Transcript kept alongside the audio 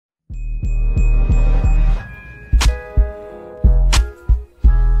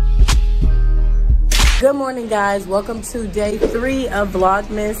Good morning, guys. Welcome to day 3 of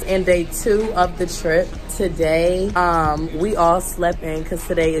Vlogmas and day 2 of the trip. Today, we all slept in because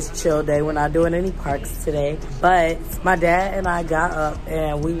today is chill day. We're not doing any parks today. But my dad and I got up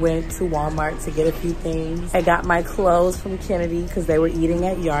and we went to Walmart to get a few things. I got my clothes from Kennedy because they were eating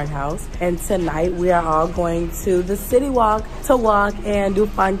at Yard House. And tonight we are all going to the City Walk to walk and do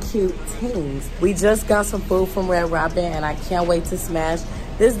fun, cute things. We just got some food from Red Robin and I can't wait to smash.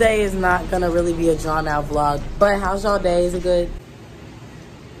 This day is not gonna really be a drawn out vlog, but how's y'all day? Is it good?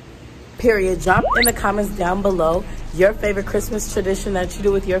 Period. Drop in the comments down below your favorite Christmas tradition that you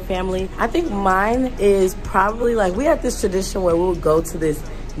do with your family. I think mine is probably like, we have this tradition where we would go to this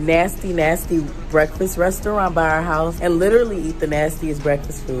nasty breakfast restaurant by our house and literally eat the nastiest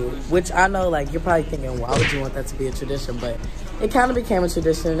breakfast food, which I know like you're probably thinking, why would you want that to be a tradition? But it kind of became a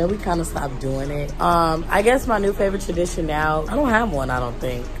tradition and then we kind of stopped doing it. I guess my new favorite tradition now, I don't have one, I don't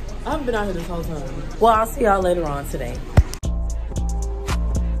think. I haven't been out here this whole time. Well, I'll see y'all later on today.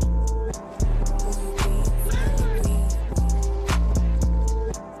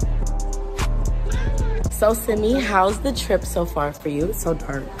 So Simi, how's the trip so far for you? It's so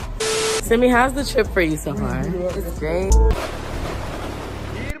dark. Simi, how's the trip for you so far? It's great.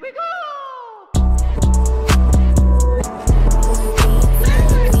 Here we go!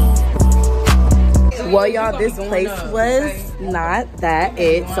 Well, y'all, this place was not that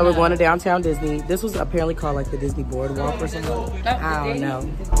it. So we're going to downtown Disney. This was apparently called like the Disney Boardwalk or something. I don't know.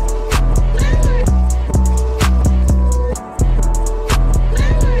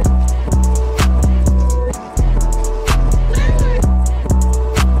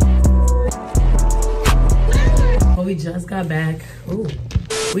 We just got back. Ooh.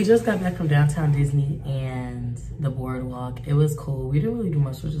 We just got back from downtown Disney and the Boardwalk. It was cool. We didn't really do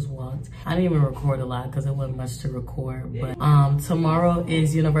much. We just walked. I didn't even record a lot because there wasn't much to record. But tomorrow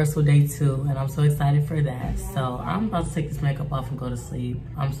is Universal Day 2 and I'm so excited for that. So I'm about to take this makeup off and go to sleep.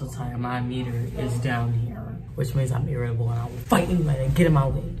 I'm so tired. My meter is down here, which means I'm irritable and I'm fighting like get in my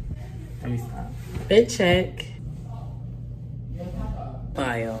way. Let me stop. Fit check.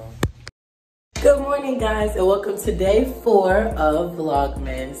 Bye, y'all. Good morning, guys, and welcome to day 4 of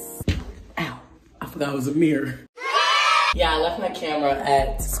Vlogmas. Ow, I forgot it was a mirror. Yeah, I left my camera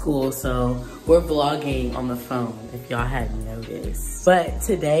at school, so we're vlogging on the phone, if y'all hadn't noticed. But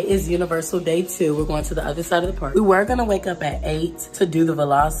today is Universal Day 2. We're going to the other side of the park. We were gonna wake up at 8 to do the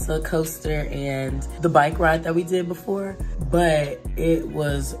Velocita coaster and the bike ride that we did before, but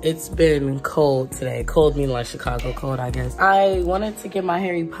it's been cold today. Cold meaning like Chicago cold, I guess. I wanted to get my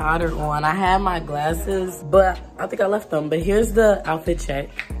Harry Potter on. I had my glasses, but I think I left them. But here's the outfit check.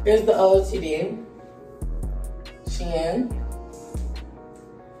 Here's the OOTD. Shein.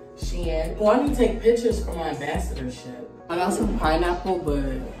 Why don't you take pictures for my ambassadorship? I got some pineapple, but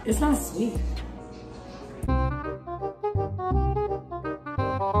it's not sweet.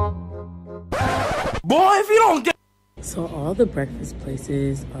 Boy, if you don't get... So all the breakfast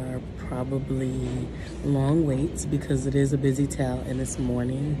places are probably long waits because it is a busy town and it's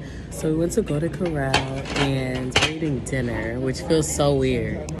morning. So we went to Go to Corral and we're eating dinner, which feels so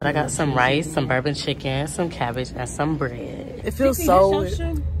weird. I got some rice, some bourbon chicken, some cabbage, and some bread. It feels so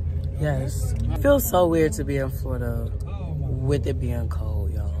weird. Yes. It feels so weird to be in Florida with it being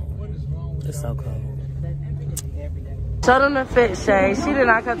cold, y'all. It's so cold. Show them the fit, Shay. She did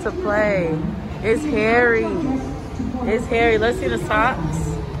not come to play. It's hairy. It's hairy. Let's see the socks.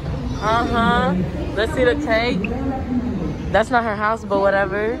 Let's see the cake. That's not her house, but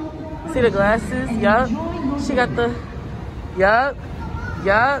whatever. See the glasses? Yup. She got the... Yup.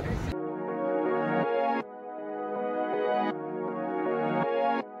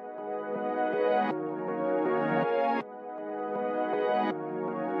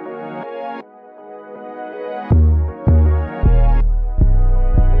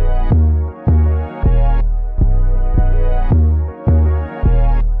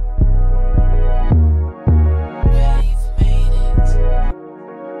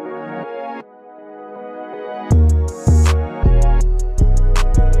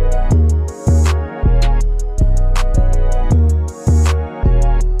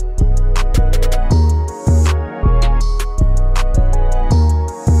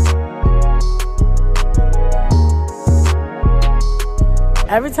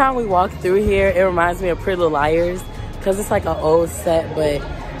 Every time we walk through here, it reminds me of Pretty Little Liars because it's like an old set, but it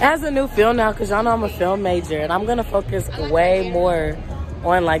has a new feel now because y'all know I'm a film major and I'm gonna focus way more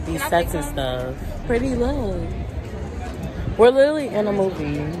on like these sets and stuff. Pretty Love. We're literally in a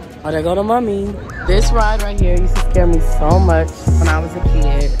movie. Oh, there go the mummy. This ride right here, you see scared me so much when I was a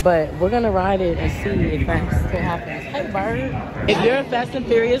kid. But we're gonna ride it and see if that still happens. Hey, Bird. If you're a Fast and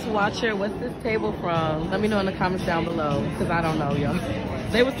Furious watcher, what's this table from? Let me know in the comments down below, because I don't know, y'all.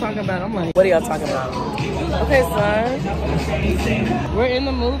 They was talking about it. I'm like, what are y'all talking about? Okay, son. We're in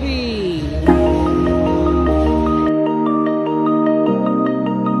the movie.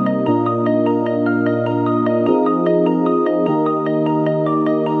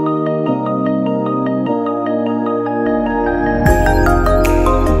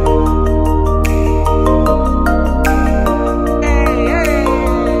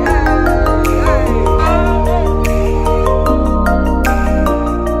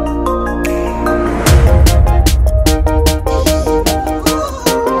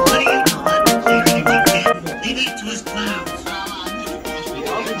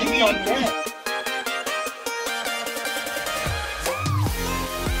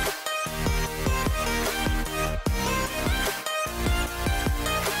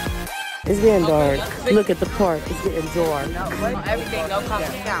 It's getting dark. Look at the park. It's getting dark. Everything, no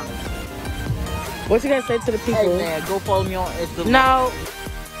coffee down. What you gotta say to the people? Hey man, go follow me on Instagram. No.